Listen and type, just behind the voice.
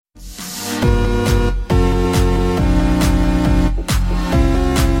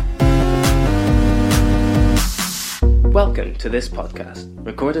Welcome to this podcast,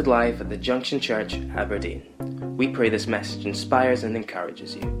 recorded live at the Junction Church, Aberdeen. We pray this message inspires and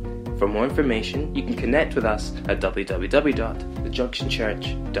encourages you. For more information, you can connect with us at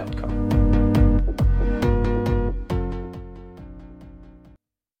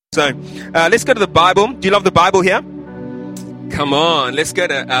www.thejunctionchurch.com. So, let's go to the Bible. Do you love the Bible here? Come on, let's go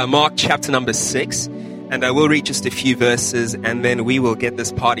to Mark chapter number 6. And we'll read just a few verses and then we will get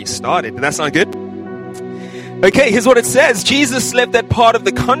this party started. Does that sound good? Okay, here's what it says. Jesus left that part of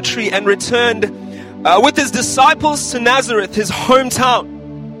the country and returned with his disciples to Nazareth, his hometown.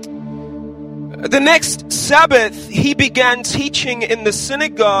 The next Sabbath, he began teaching in the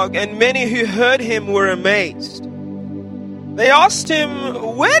synagogue, and many who heard him were amazed. They asked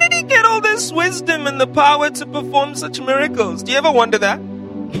him, where did he get all this wisdom and the power to perform such miracles? Do you ever wonder that?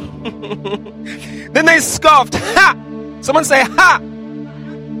 Then they scoffed. Ha! Someone say, ha!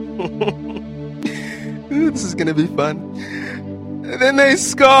 Ooh, this is going to be fun. Then they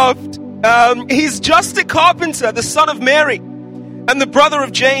scoffed. He's just a carpenter, the son of Mary, and the brother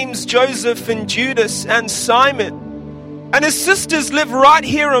of James, Joseph, and Judas, and Simon. And his sisters live right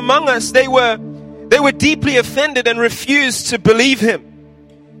here among us. They were deeply offended and refused to believe him.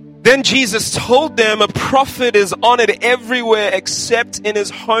 Then Jesus told them, a prophet is honored everywhere except in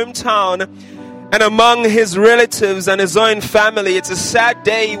his hometown and among his relatives and his own family. It's a sad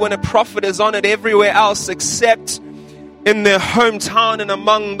day when a prophet is honored everywhere else except in their hometown and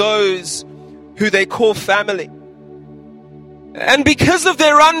among those who they call family. And because of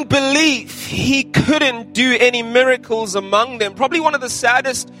their unbelief, he couldn't do any miracles among them. Probably one of the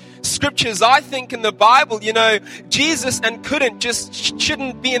saddest scriptures, I think, in the Bible. You know, Jesus and couldn't just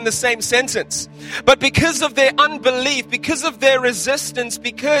shouldn't be in the same sentence. But because of their unbelief, because of their resistance,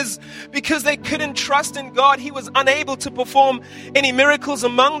 because they couldn't trust in God, he was unable to perform any miracles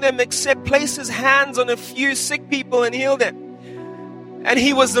among them except place his hands on a few sick people and heal them. And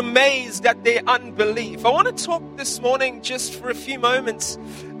he was amazed at their unbelief. I want to talk this morning just for a few moments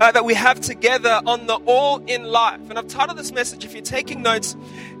that we have together on the all in life. And I've titled this message, if you're taking notes,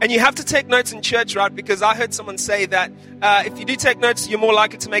 and you have to take notes in church, right? Because I heard someone say that if you do take notes, you're more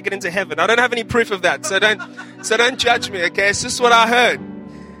likely to make it into heaven. I don't have any proof of that, so don't judge me, okay? It's just what I heard.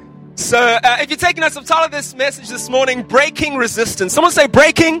 So if you're taking notes, I've titled this message this morning, Breaking Resistance. Someone say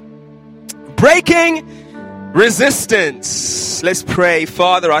breaking resistance. Let's pray.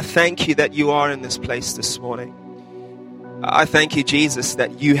 Father, I thank you that you are in this place this morning. I thank you, Jesus,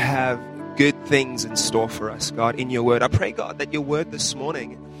 that you have good things in store for us, God, in your word. I pray, God, that your word this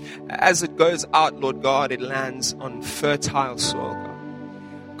morning, as it goes out, Lord God, it lands on fertile soil, God.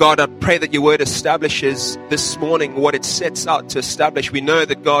 God, I pray that your word establishes this morning what it sets out to establish. We know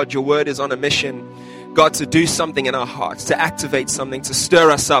that, God, your word is on a mission, God, to do something in our hearts, to activate something, to stir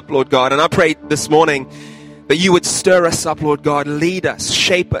us up, Lord God. And I pray this morning that you would stir us up, Lord God, lead us,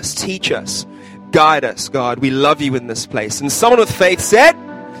 shape us, teach us, guide us, God. We love you in this place. And someone with faith said,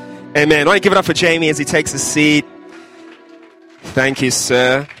 amen. Why don't you give it up for Jamie as he takes his seat? Thank you,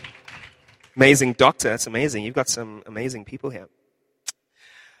 sir. Amazing doctor. That's amazing. You've got some amazing people here.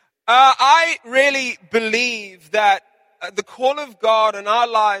 I really believe that the call of God in our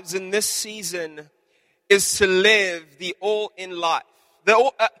lives in this season is to live the all-in life.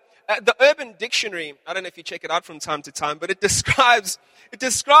 The Urban Dictionary, I don't know if you check it out from time to time, but it describes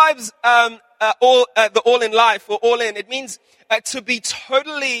the all in life or all in. It means to be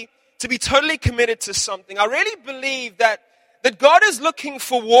totally committed to something. I really believe that God is looking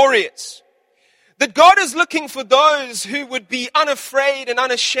for warriors. That God is looking for those who would be unafraid and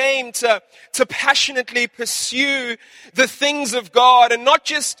unashamed to passionately pursue the things of God, and not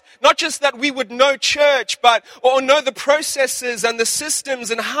just that we would know church, or know the processes and the systems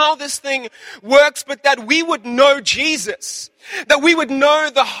and how this thing works, but that we would know Jesus. That we would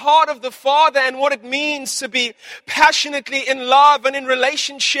know the heart of the Father and what it means to be passionately in love and in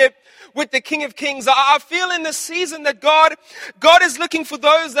relationship with the King of Kings. I feel in this season that God is looking for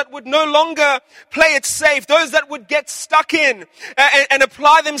those that would no longer play it safe, those that would get stuck in and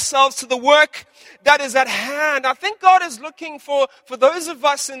apply themselves to the work that is at hand. I think God is looking for those of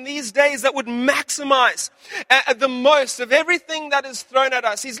us in these days that would maximize the most of everything that is thrown at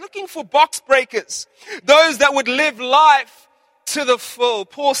us. He's looking for box breakers, those that would live life to the full.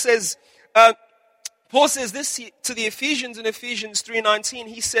 Paul says this to the Ephesians in Ephesians 3:19.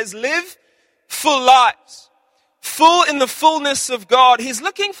 He says, live full lives, full in the fullness of God. He's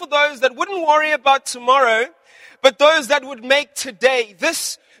looking for those that wouldn't worry about tomorrow, but those that would make today,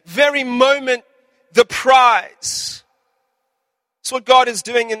 this very moment, the prize. That's what God is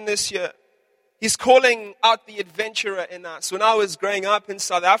doing in this year. He's calling out the adventurer in us. When I was growing up in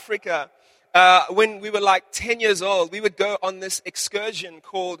South Africa, when we were like 10 years old, we would go on this excursion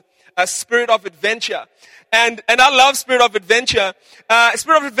called Spirit of Adventure. And I love Spirit of Adventure.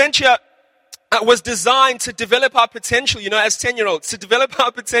 Spirit of Adventure was designed to develop our potential, as 10-year-olds, to develop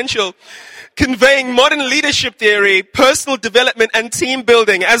our potential, conveying modern leadership theory, personal development, and team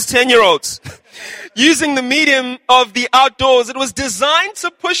building as 10-year-olds. Using the medium of the outdoors, it was designed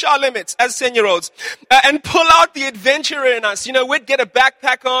to push our limits as 10-year-olds and pull out the adventurer in us. We'd get a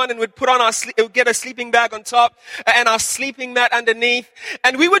backpack on and we'd put on we'd get a sleeping bag on top and our sleeping mat underneath,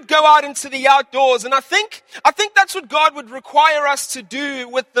 and we would go out into the outdoors. And I think that's what God would require us to do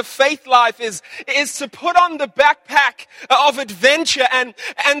with the faith life is to put on the backpack of adventure and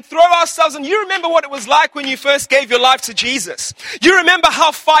throw ourselves. And you remember what it was like when you first gave your life to Jesus. You remember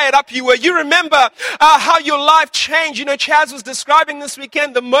how fired up you were. You remember how your life changed. Chaz was describing this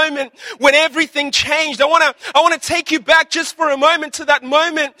weekend the moment when everything changed. I want to take you back just for a moment to that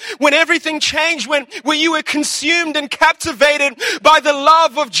moment when everything changed, when you were consumed and captivated by the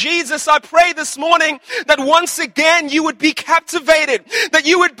love of Jesus. I pray this morning that once again you would be captivated, that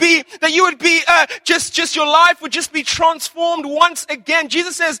you would be just your life would just be transformed once again.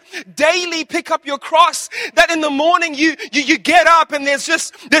 Jesus says, daily pick up your cross. That in the morning you get up and there's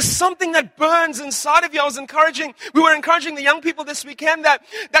something that burns inside of you. We were encouraging the young people this weekend that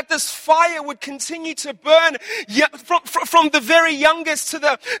this fire would continue to burn from the very youngest to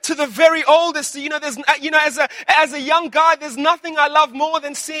the very oldest. As a young guy, there's nothing I love more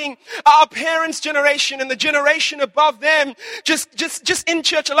than seeing our parents' generation and the generation above them just in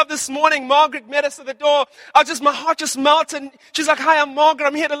church. I love this morning, Margaret met us at the door. My heart just melted. She's like, "Hi, I'm Margaret.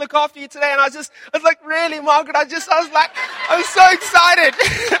 I'm here to look after you today." And I was like, "Really, Margaret?" I was so excited.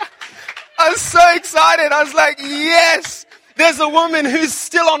 I was so excited. I was like, yes, there's a woman who's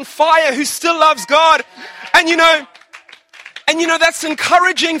still on fire, who still loves God. And that's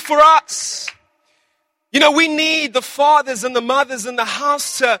encouraging for us. We need the fathers and the mothers in the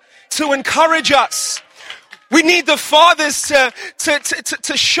house to encourage us. We need the fathers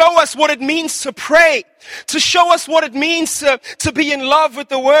to show us what it means to pray, to show us what it means to be in love with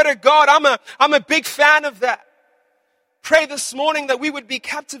the Word of God. I'm a big fan of that. Pray this morning that we would be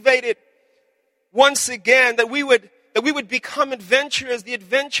captivated once again, that we would become adventurers. The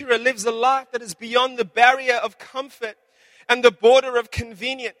adventurer lives a life that is beyond the barrier of comfort and the border of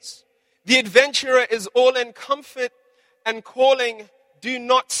convenience. The adventurer is all in comfort and calling, do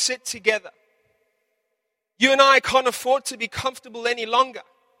not sit together. You and I can't afford to be comfortable any longer.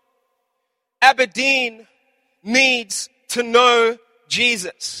 Aberdeen needs to know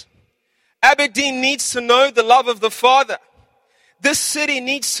Jesus. Aberdeen needs to know the love of the Father. This city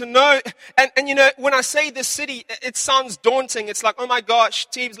needs to know, and when I say this city, it sounds daunting. It's like, oh my gosh,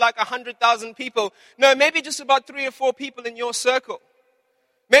 Teeb's like 100,000 people. No, maybe just about 3 or 4 people in your circle.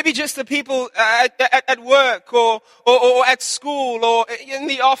 Maybe just the people at work or at school or in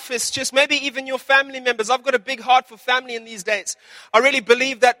the office, just maybe even your family members. I've got a big heart for family in these days. I really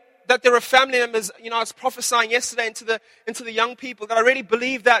believe that there are family members. I was prophesying yesterday into the young people that I really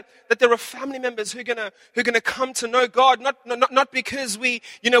believe that there are family members who are gonna come to know God, not because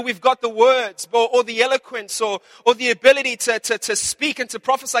we've got the words or the eloquence or the ability to speak and to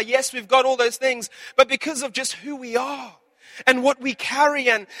prophesy. Yes, we've got all those things, but because of just who we are and what we carry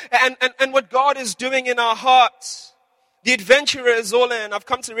and what God is doing in our hearts. The adventurer is all in. I've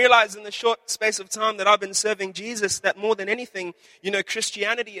come to realize in the short space of time that I've been serving Jesus that more than anything,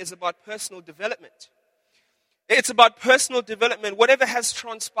 Christianity is about personal development. It's about personal development. Whatever has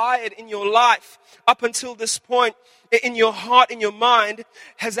transpired in your life up until this point, in your heart, in your mind,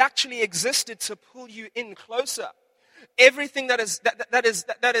 has actually existed to pull you in closer. Everything that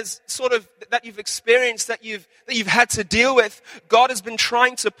is sort of that you've experienced, that you've had to deal with, God has been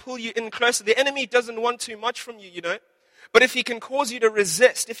trying to pull you in closer. The enemy doesn't want too much from you, But if he can cause you to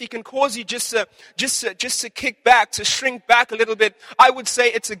resist, if he can cause you just to kick back, to shrink back a little bit, I would say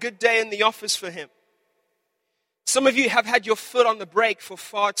it's a good day in the office for him. Some of you have had your foot on the brake for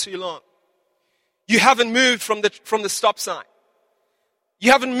far too long. You haven't moved from the stop sign.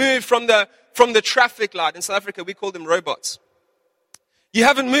 You haven't moved from the traffic light. In South Africa, we call them robots. You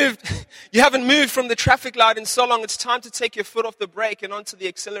haven't moved from the traffic light in so long. It's time to take your foot off the brake and onto the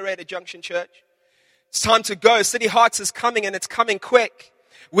accelerator, Junction Church. It's time to go. City Hearts is coming, and it's coming quick.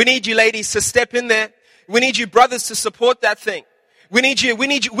 We need you ladies to step in there. We need you brothers to support that thing. We need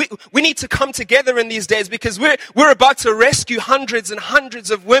to come together in these days because we're about to rescue hundreds and hundreds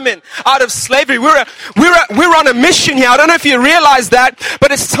of women out of slavery. We're on a mission here. I don't know if you realize that,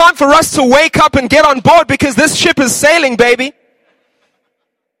 but it's time for us to wake up and get on board because this ship is sailing, baby.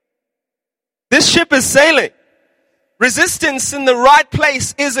 This ship is sailing. Resistance in the right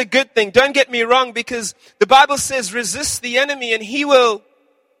place is a good thing. Don't get me wrong, because the Bible says resist the enemy and he will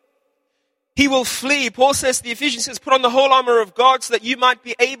flee. Paul says to the Ephesians, says, put on the whole armor of God so that you might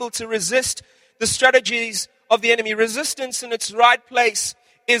be able to resist the strategies of the enemy. Resistance in its right place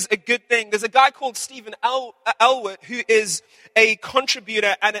is a good thing. There's a guy called Stephen Elwood who is a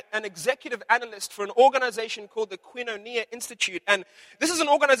contributor and an executive analyst for an organization called the Koinonia Institute. And this is an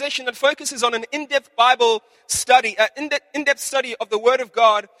organization that focuses on an in-depth Bible study, in-depth study of the Word of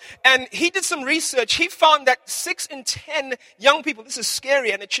God. And he did some research. He found that 6 in 10 young people, this is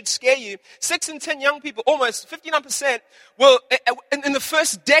scary and it should scare you, 6 in 10 young people, almost 59%, will, in the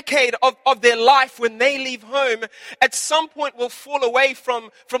first decade of their life when they leave home, at some point will fall away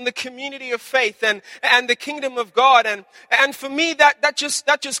from the community of faith and the kingdom of God. And for me, that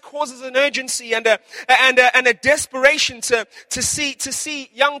just causes an urgency and a desperation to see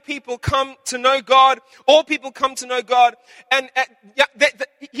young people come to know God, all people come to know God. And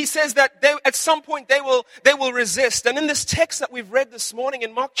he says that at some point they will resist. And in this text that we've read this morning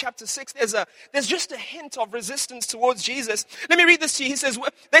in Mark chapter 6, there's just a hint of resistance towards Jesus. Let me read this to you. He says,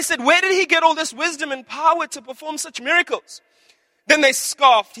 they said, where did he get all this wisdom and power to perform such miracles? Then they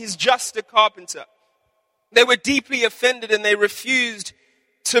scoffed, he's just a carpenter. They were deeply offended and they refused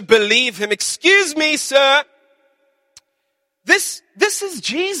to believe him. Excuse me, sir. This is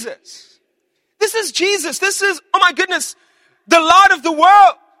Jesus. This is Jesus. This is, oh my goodness, the light of the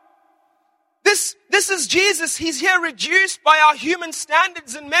world. This is Jesus. He's here reduced by our human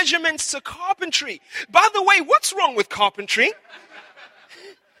standards and measurements to carpentry. By the way, what's wrong with carpentry?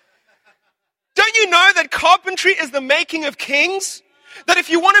 Don't you know that carpentry is the making of kings? That if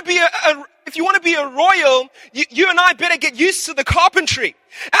you want to be a royal, you and I better get used to the carpentry.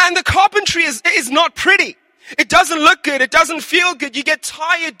 And the carpentry is not pretty. It doesn't look good. It doesn't feel good. You get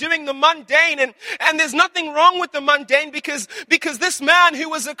tired doing the mundane, and there's nothing wrong with the mundane because this man who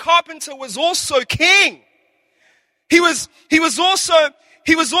was a carpenter was also king. He was also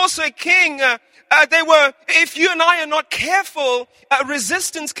king. If you and I are not careful,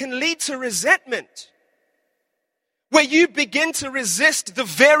 resistance can lead to resentment, where you begin to resist the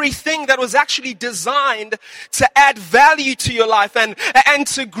very thing that was actually designed to add value to your life and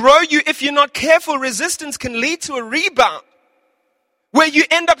to grow you. If you're not careful, resistance can lead to a rebound, where you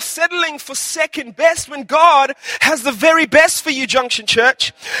end up settling for second best when God has the very best for you, Junction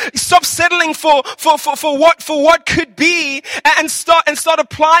Church. Stop settling for what could be and start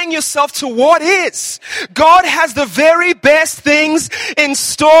applying yourself to what is. God has the very best things in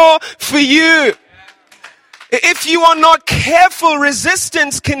store for you. If you are not careful,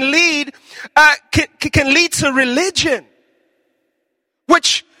 resistance can lead to religion,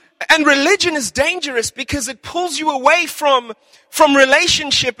 and religion is dangerous because it pulls you away from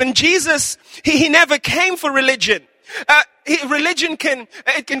relationship. And Jesus, he never came for religion. Religion can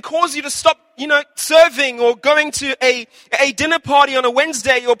cause you to stop, serving or going to a dinner party on a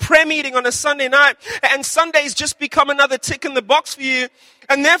Wednesday or prayer meeting on a Sunday night, and Sundays just become another tick in the box for you.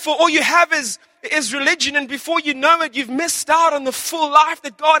 And therefore, all you have is religion, and before you know it, you've missed out on the full life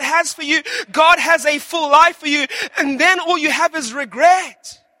that God has for you. God has a full life for you, and then all you have is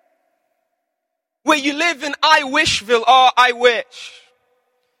regret. Where you live in I wishville. Oh, I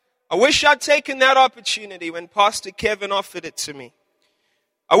wish I'd taken that opportunity when Pastor Kevin offered it to me.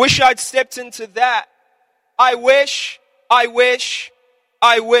 I wish I'd stepped into that. I wish.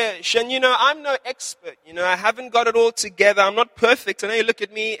 And I'm no expert. I haven't got it all together. I'm not perfect. I know you look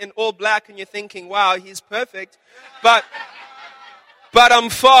at me in all black and you're thinking, wow, he's perfect. But I'm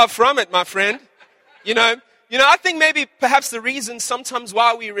far from it, my friend. I think perhaps the reason sometimes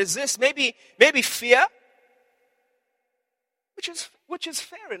why we resist, maybe fear, which is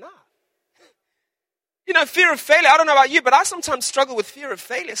fair enough. Fear of failure. I don't know about you, but I sometimes struggle with fear of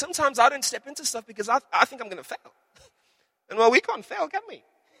failure. Sometimes I don't step into stuff because I think I'm going to fail. And well, we can't fail, can we?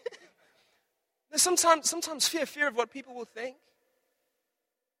 There's sometimes fear of what people will think.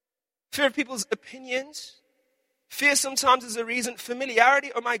 Fear of people's opinions. Fear sometimes is a reason.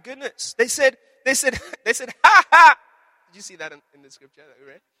 Familiarity, oh my goodness. They said, ha ha. Did you see that in the scripture that we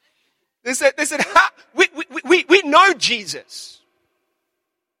read? They said, ha, we know Jesus.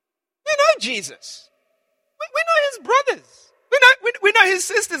 We know Jesus. We know his brothers. We know his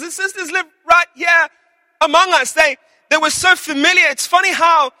sisters. His sisters live right here among us. They were so familiar. It's funny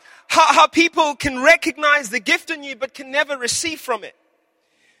how people can recognize the gift in you but can never receive from it.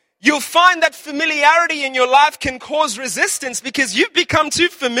 You'll find that familiarity in your life can cause resistance because you've become too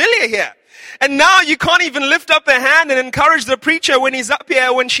familiar here. And now you can't even lift up a hand and encourage the preacher when he's up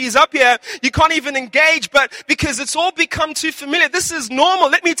here, when she's up here. You can't even engage, but because it's all become too familiar. This is normal.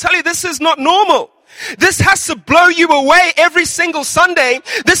 Let me tell you, this is not normal. This has to blow you away every single Sunday.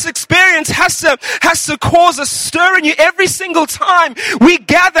 This experience has to cause a stir in you every single time we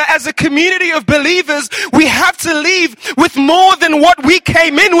gather as a community of believers. We have to leave with more than what we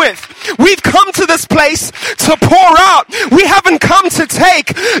came in with. We've come to this place to pour out. We haven't come to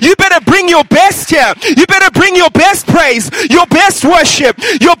take. You better bring your best here. You better bring your best praise, your best worship,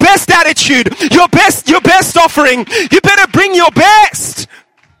 your best attitude, your best offering. You better bring your best.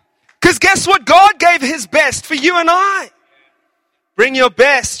 Because guess what? God gave his best for you and I. Bring your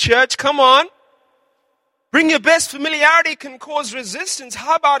best, church. Come on. Bring your best. Familiarity can cause resistance.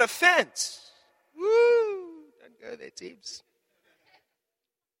 How about offense? Woo. Don't go there, Teebs.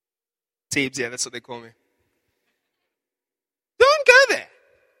 Teebs, yeah, that's what they call me. Don't go there.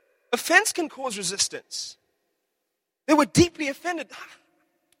 Offense can cause resistance. They were deeply offended.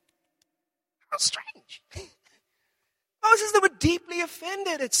 How strange. Oh, it says they were deeply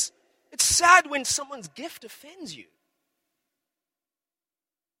offended. It's sad when someone's gift offends you.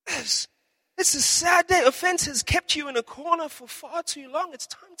 It's a sad day. Offense has kept you in a corner for far too long. It's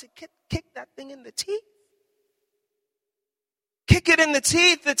time to kick that thing in the teeth. Kick it in the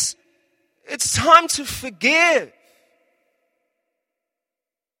teeth. It's time to forgive.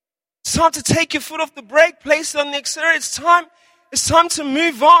 It's time to take your foot off the brake, place it on the accelerator. It's time to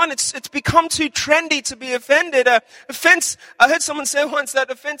move on. It's become too trendy to be offended. Offense, I heard someone say once that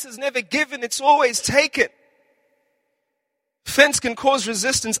offense is never given, it's always taken. Offense can cause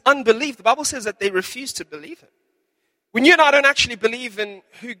resistance, unbelief. The Bible says that they refuse to believe him. When you and I don't actually believe in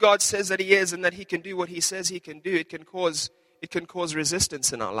who God says that he is and that he can do what he says he can do, it can cause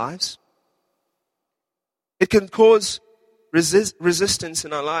resistance in our lives. It can cause resistance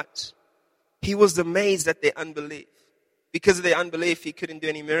in our lives. He was amazed at their unbelief. Because of their unbelief, he couldn't do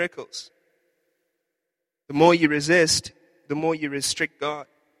any miracles. The more you resist, the more you restrict God.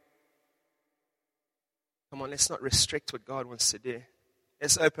 Come on, let's not restrict what God wants to do.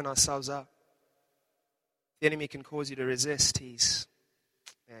 Let's open ourselves up. The enemy can cause you to resist. He's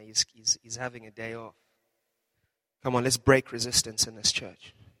having a day off. Come on, let's break resistance in this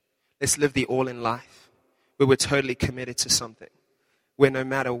church. Let's live the all-in life where we're totally committed to something. Where no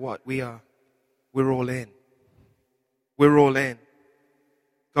matter what, we're all in. We're all in.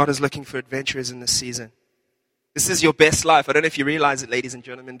 God is looking for adventurers in this season. This is your best life. I don't know if you realize it, ladies and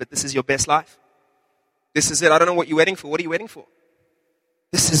gentlemen, but this is your best life. This is it. I don't know what you're waiting for. What are you waiting for?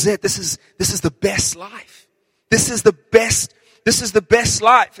 This is it. This is the best life. This is the best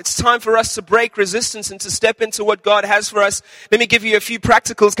life. It's time for us to break resistance and to step into what God has for us. Let me give you a few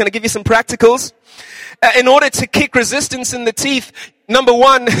practicals. Can I give you some practicals? In order to kick resistance in the teeth, number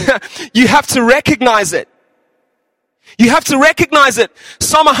one, you have to recognize it. You have to recognize it.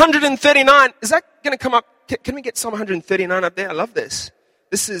 Psalm 139. Is that going to come up? Can we get Psalm 139 up there? I love this.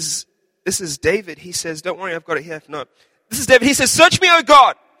 This is David. He says, don't worry, I've got it here. No. This is David. He says, search me, O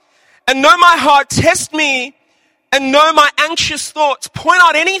God, and know my heart. Test me and know my anxious thoughts. Point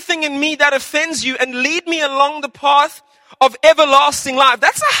out anything in me that offends you and lead me along the path of everlasting life.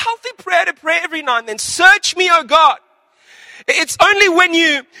 That's a healthy prayer to pray every now and then. Search me, O God. It's only when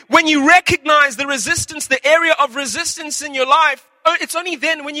you recognize the resistance, the area of resistance in your life, it's only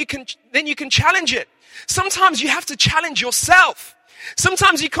then you can challenge it. Sometimes you have to challenge yourself.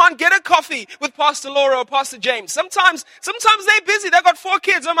 Sometimes you can't get a coffee with Pastor Laura or Pastor James. Sometimes they're busy. They've got 4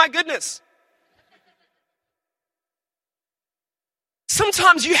 kids. Oh my goodness.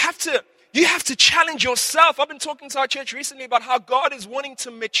 Sometimes you have to challenge yourself. I've been talking to our church recently about how God is wanting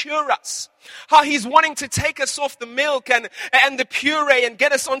to mature us. How he's wanting to take us off the milk and the puree and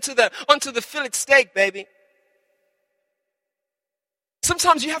get us onto the fillet steak, baby.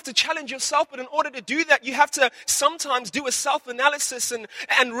 Sometimes you have to challenge yourself, but in order to do that, you have to sometimes do a self-analysis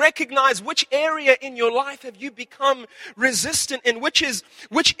and recognize which area in your life have you become resistant in, which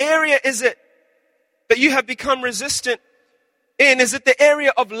area is it that you have become resistant in? Is it the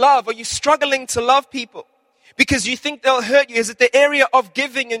area of love? Are you struggling to love people because you think they'll hurt you? Is it the area of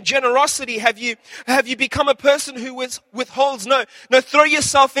giving and generosity? Have you become a person who withholds? No, throw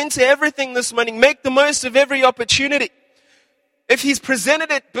yourself into everything this morning. Make the most of every opportunity. If he's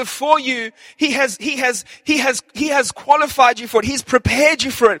presented it before you, he has qualified you for it. He's prepared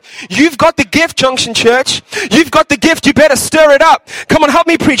you for it. You've got the gift, Junction Church. You've got the gift. You better stir it up. Come on, help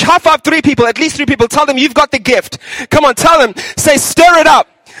me preach. High five 3 people, at least 3 people. Tell them you've got the gift. Come on, tell them. Say, stir it up.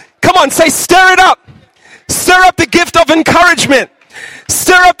 Come on, say, stir it up. Stir up the gift of encouragement.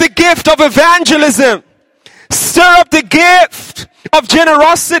 Stir up the gift of evangelism. Stir up the gift of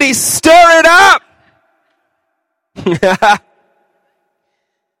generosity. Stir it up.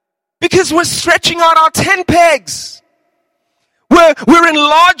 Because we're stretching out our tent pegs. We're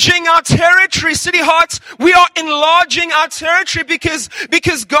enlarging our territory. Sanctuary City Hearts, we are enlarging our territory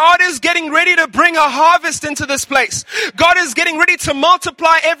because God is getting ready to bring a harvest into this place. God is getting ready to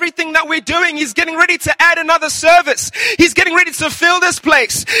multiply everything that we're doing. He's getting ready to add another service. He's getting ready to fill this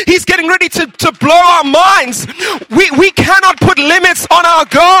place. He's getting ready to blow our minds. We cannot put limits on our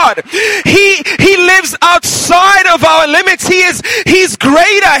God. He lives outside of our limits. He's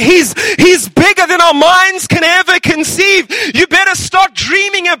greater. He's bigger than our minds can ever conceive. You better start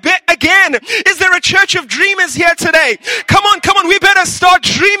dreaming a bit again. Is there a church of dreamers here today? Come on. We better start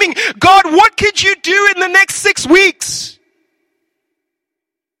dreaming. God, what could you do in the next 6 weeks?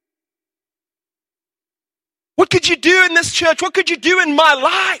 What could you do in this church? What could you do in my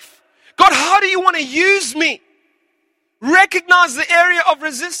life? God, how do you want to use me? Recognize the area of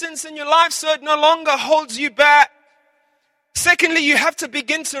resistance in your life so it no longer holds you back. Secondly, you have to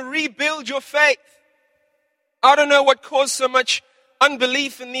begin to rebuild your faith. I don't know what caused so much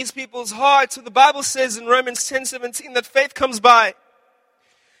unbelief in these people's hearts. So the Bible says in Romans 10:17 that faith comes by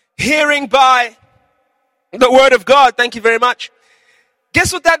hearing by the word of God. Thank you very much.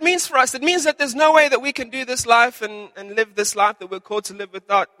 Guess what that means for us? It means that there's no way that we can do this life and live this life that we're called to live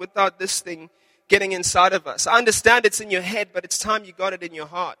without this thing getting inside of us. I understand it's in your head, but it's time you got it in your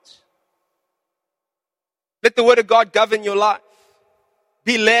heart. Let the word of God govern your life.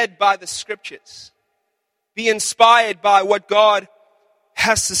 Be led by the scriptures. Be inspired by what God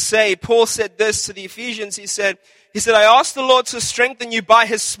has to say. Paul said this to the Ephesians. He said, I ask the Lord to strengthen you by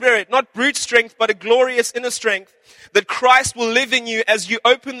his Spirit, not brute strength, but a glorious inner strength, that Christ will live in you as you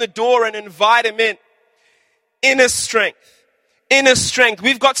open the door and invite him in. Inner strength. Inner strength.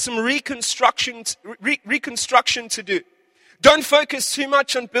 We've got some reconstruction to do. Don't focus too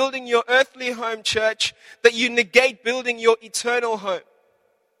much on building your earthly home, church, that you negate building your eternal home.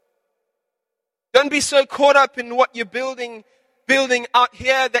 Don't be so caught up in what you're building out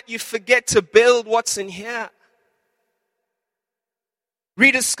here that you forget to build what's in here.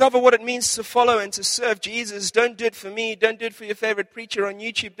 Rediscover what it means to follow and to serve Jesus. Don't do it for me. Don't do it for your favorite preacher on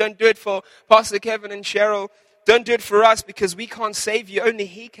YouTube. Don't do it for Pastor Kevin and Cheryl. Don't do it for us because we can't save you. Only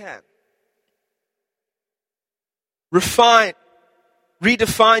he can. Refine.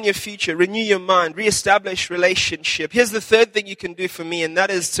 Redefine your future. Renew your mind. Reestablish relationship. Here's the third thing you can do for me, and that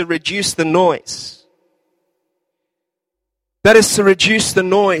is to reduce the noise. That is to reduce the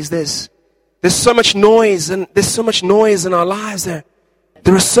noise. There's so much noise, and there's so much noise in our lives. There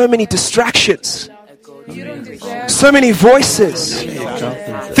are so many distractions. So many voices.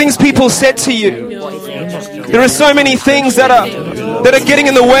 Things people said to you. There are so many things that are getting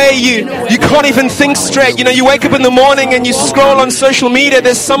in the way. You can't even think straight. You wake up in the morning and you scroll on social media.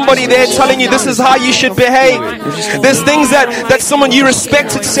 There's somebody there telling you this is how you should behave. There's things that someone you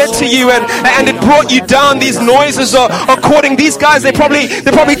respected said to you and it brought you down. These noises are courting these guys. They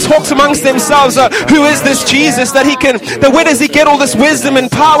probably talked amongst themselves. Who is this Jesus that where does he get all this wisdom and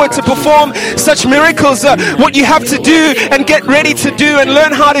power to perform such miracles? What you have to do and get ready to do and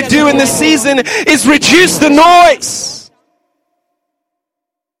learn how to do in this season is reduce the noise.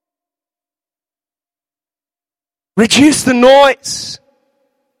 Reduce the noise.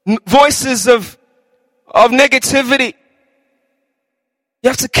 Voices of negativity.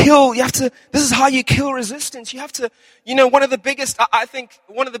 This is how you kill resistance. You have to, one of the biggest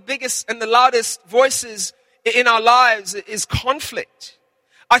and the loudest voices in our lives is conflict.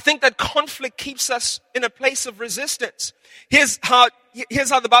 I think that conflict keeps us in a place of resistance. Here's how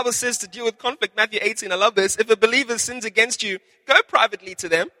the Bible says to deal with conflict. Matthew 18, I love this. If a believer sins against you, go privately to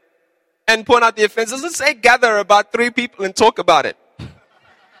them and point out the offense. It doesn't say gather about 3 people and talk about it.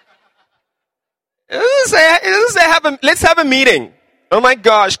 It doesn't say let's have a meeting. Oh my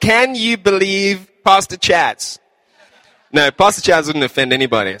gosh, can you believe Pastor Chats? No, Pastor Chats wouldn't offend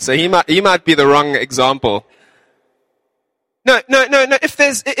anybody. So he might be the wrong example. No.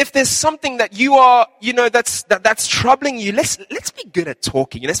 If there's something that you are, that's troubling you, let's be good at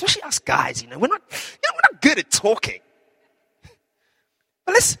talking. Especially us guys. We're not good at talking.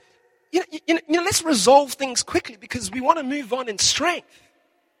 But let's resolve things quickly because we want to move on in strength.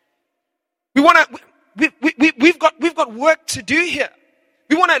 We've got work to do here.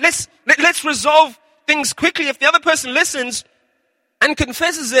 Let's resolve things quickly. If the other person listens and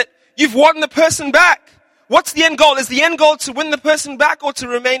confesses it, you've won the person back. What's the end goal? Is the end goal to win the person back or to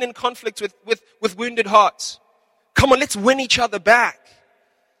remain in conflict with wounded hearts? Come on, let's win each other back.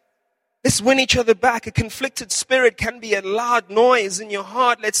 Let's win each other back. A conflicted spirit can be a loud noise in your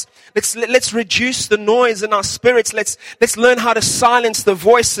heart. Let's reduce the noise in our spirits. Let's learn how to silence the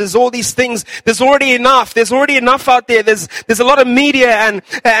voices. All these things. There's already enough. There's already enough out there. There's a lot of media and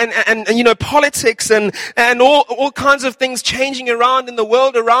politics and all kinds of things changing around in the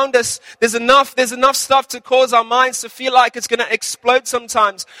world around us. There's enough stuff to cause our minds to feel like it's going to explode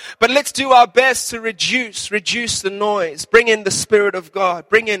sometimes. But let's do our best to reduce the noise. Bring in the Spirit of God.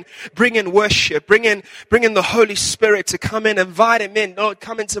 Bring in worship. Bring in the Holy Spirit to come in. Invite Him in. Lord,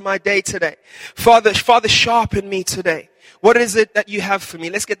 come into my day today. Father, sharpen me today. What is it that you have for me?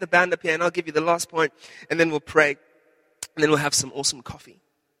 Let's get the band up here and I'll give you the last point and then we'll pray. And then we'll have some awesome coffee.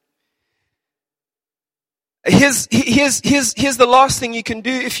 Here's the last thing you can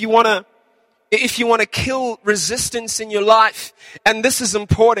do if you want to kill resistance in your life. And this is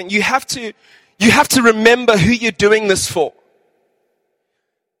important. You have to remember who you're doing this for.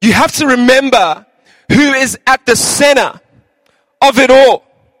 You have to remember who is at the center of it all.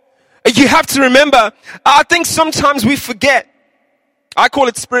 You have to remember, I think sometimes we forget. I call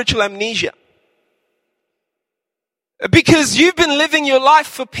it spiritual amnesia. Because you've been living your life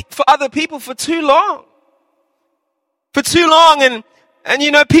for other people for too long. For too long and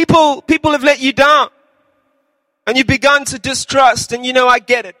people have let you down. And you've begun to distrust and I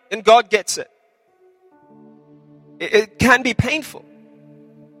get it and God gets it. It can be painful.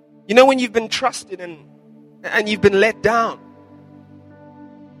 When you've been trusted and you've been let down.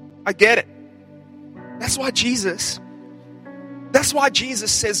 I get it. That's why Jesus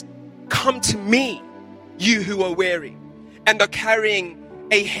says, come to me, you who are weary and are carrying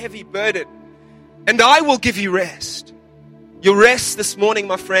a heavy burden, and I will give you rest. Your rest this morning,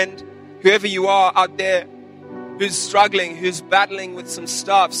 my friend, whoever you are out there who's struggling, who's battling with some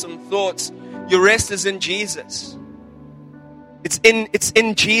stuff, some thoughts, your rest is in Jesus. It's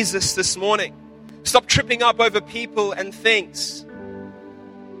in Jesus this morning. Stop tripping up over people and things.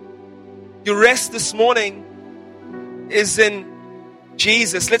 Your rest this morning is in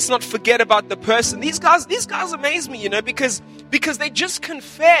Jesus. Let's not forget about the person. These guys amaze me, because they just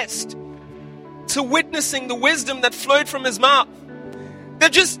confessed to witnessing the wisdom that flowed from his mouth.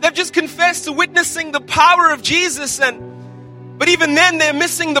 They've just confessed to witnessing the power of Jesus, but even then they're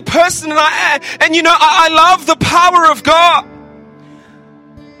missing the person. And I love the power of God.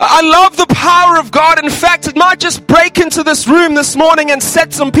 I love the power of God. In fact, it might just break into this room this morning and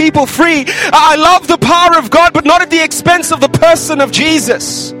set some people free. I love the power of God, but not at the expense of the person of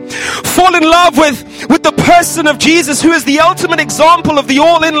Jesus. Fall in love with the person of Jesus, who is the ultimate example of the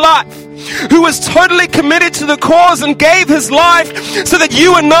all-in life, who was totally committed to the cause and gave his life so that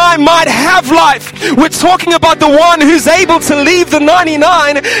you and I might have life. We're talking about the one who's able to leave the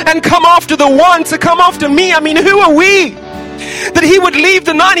 99 and come after the one to come after me. I mean, who are we that he would leave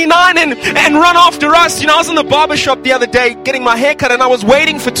the 99 and run after us? I was in the barbershop the other day getting my hair cut, and I was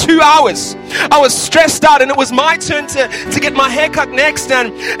waiting for 2 hours. I was stressed out, and it was my turn to get my hair cut next,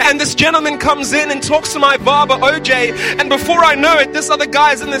 and this gentleman comes in and talks to my barber, OJ, and before I know it, this other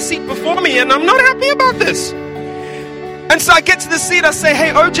guy is in the seat before me, and I'm not happy about this. And so I get to the seat, I say,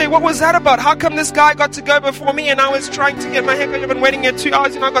 hey OJ, what was that about? How come this guy got to go before me and I was trying to get my hair cut? I've been waiting here 2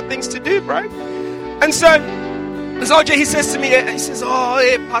 hours, I've got things to do, bro. And so OJ, he says to me, he says, oh,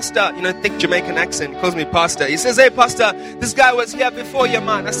 hey, pastor, thick Jamaican accent, calls me pastor. He says, hey, pastor, this guy was here before your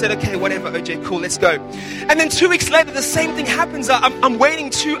man. I said, okay, whatever, OJ, cool, let's go. And then 2 weeks later, the same thing happens. I'm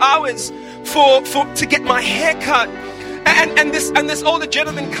waiting 2 hours to get my hair cut. And this older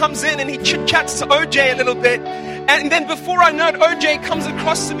gentleman comes in and he chit-chats to OJ a little bit. And then before I know it, OJ comes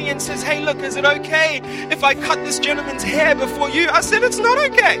across to me and says, hey, look, is it okay if I cut this gentleman's hair before you? I said, it's not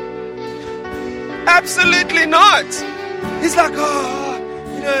okay. Absolutely not. He's like,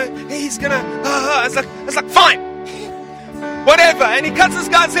 he's gonna, it's like, fine. Whatever. And he cuts this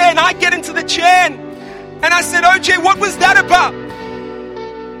guy's hair and I get into the chair and I said, OJ, what was that about?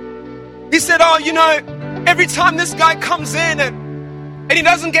 He said, every time this guy comes in and he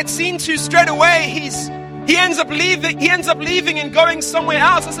doesn't get seen to straight away, he ends up leaving and going somewhere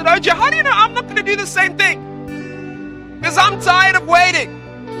else. I said, OJ, how do you know I'm not going to do the same thing? Because I'm tired of waiting.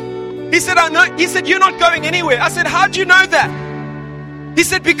 He said, I know. He said, you're not going anywhere. I said, how'd you know that? He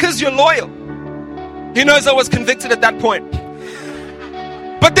said, because you're loyal. He knows I was convicted at that point.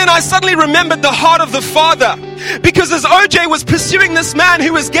 But then I suddenly remembered the heart of the Father. Because as OJ was pursuing this man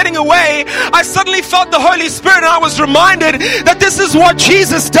who was getting away, I suddenly felt the Holy Spirit, and I was reminded that this is what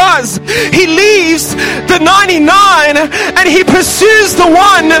Jesus does. He leaves the 99 and he pursues the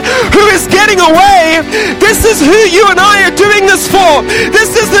one who is getting away. This is who you and I are doing this for.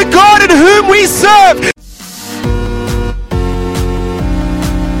 This is the God in whom we serve.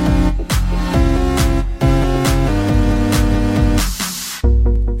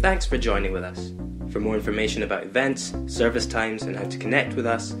 Thanks for joining with us. For more information about events, service times, and how to connect with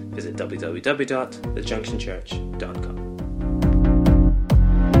us, visit www.thejunctionchurch.com.